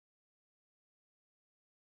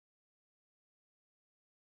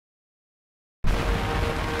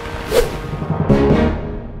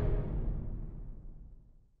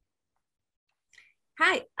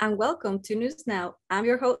Hi, and welcome to News Now. I'm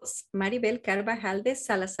your host, Maribel Carvajal de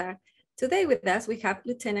Salazar. Today with us, we have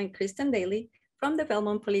Lieutenant Kristin Daley from the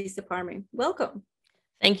Belmont Police Department. Welcome.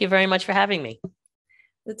 Thank you very much for having me.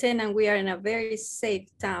 Lieutenant, we are in a very safe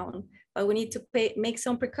town, but we need to make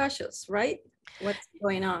some precautions, right? What's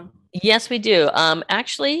going on? Yes, we do.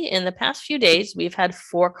 Actually, in the past few days, we've had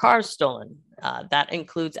 4 cars stolen. That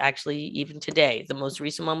includes actually even today. The most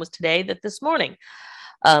recent one was today, this morning.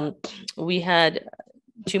 We had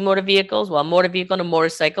 2 motor vehicles, well, a motor vehicle and a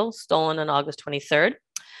motorcycle stolen on August 23rd,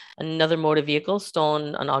 another motor vehicle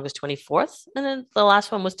stolen on August 24th, and then the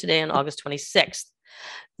last one was today on August 26th.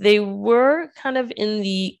 They were kind of in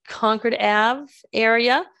the Concord Ave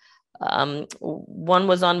area. One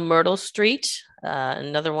was on Myrtle Street.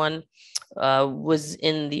 Another one was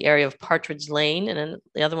in the area of Partridge Lane, and then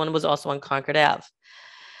the other one was also on Concord Ave.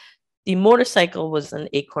 The motorcycle was on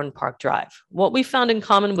Acorn Park Drive. What we found in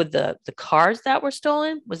common with the cars that were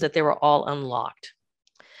stolen was that they were all unlocked.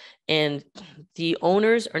 And the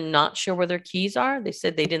owners are not sure where their keys are. They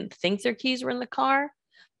said they didn't think their keys were in the car,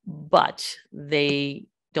 but they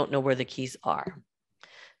don't know where the keys are.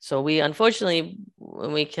 So we, unfortunately,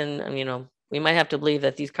 we can, we might have to believe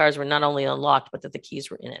that these cars were not only unlocked, but that the keys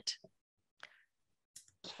were in it.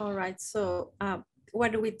 All right. So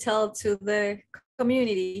what do we tell to the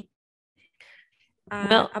community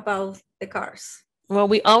about the cars? Well,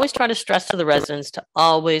 we always try to stress to the residents to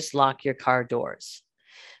always lock your car doors,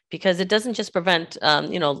 because it doesn't just prevent,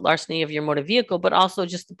 larceny of your motor vehicle, but also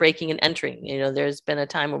just breaking and entering. There's been a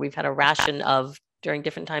time where we've had a ration of, during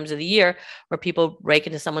different times of the year, where people break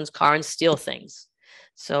into someone's car and steal things.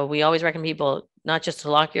 So we always recommend people not just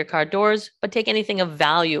to lock your car doors, but take anything of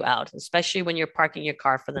value out, especially when you're parking your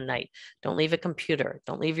car for the night. Don't leave a computer.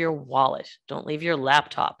 Don't leave your wallet. Don't leave your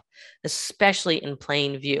laptop, especially in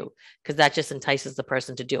plain view, because that just entices the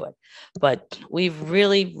person to do it. But we've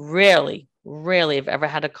really rarely have ever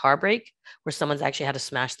had a car break where someone's actually had to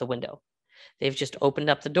smash the window. They've just opened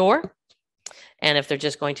up the door. And if they're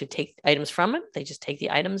just going to take items from it, they just take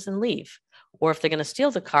the items and leave. Or if they're going to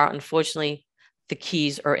steal the car, unfortunately, the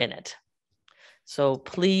keys are in it. So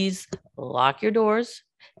please lock your doors,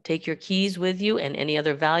 take your keys with you and any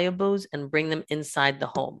other valuables, and bring them inside the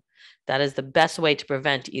home. That is the best way to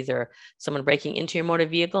prevent either someone breaking into your motor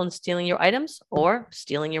vehicle and stealing your items, or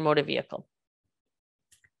stealing your motor vehicle.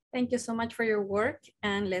 Thank you so much for your work.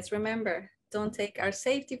 And let's remember, don't take our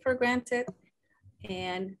safety for granted,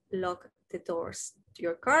 and lock the doors to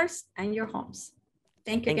your cars and your homes.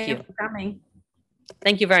 Thank you again for coming.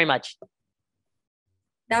 Thank you very much.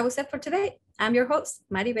 That was it for today. I'm your host,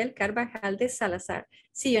 Maribel Carvajal de Salazar.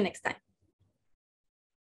 See you next time.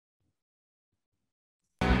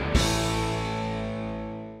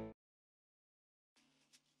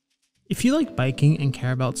 If you like biking and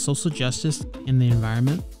care about social justice and the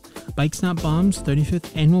environment, Bikes Not Bombs'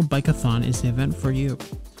 35th Annual Bikeathon is the event for you.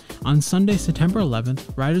 On Sunday, September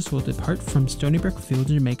 11th, riders will depart from Stony Brook Field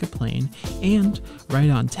in Jamaica Plain and ride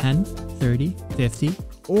on 10, 30, 50,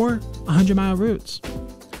 or 100-mile routes.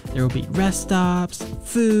 There will be rest stops,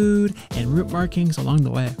 food, and route markings along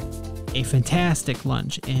the way. A fantastic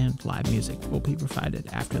lunch and live music will be provided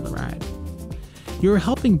after the ride. You are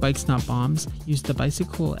helping Bikes Not Bombs use the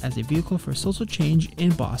bicycle as a vehicle for social change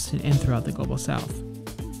in Boston and throughout the Global South.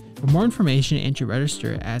 For more information and to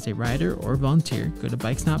register as a rider or volunteer, go to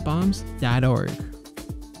bikesnotbombs.org.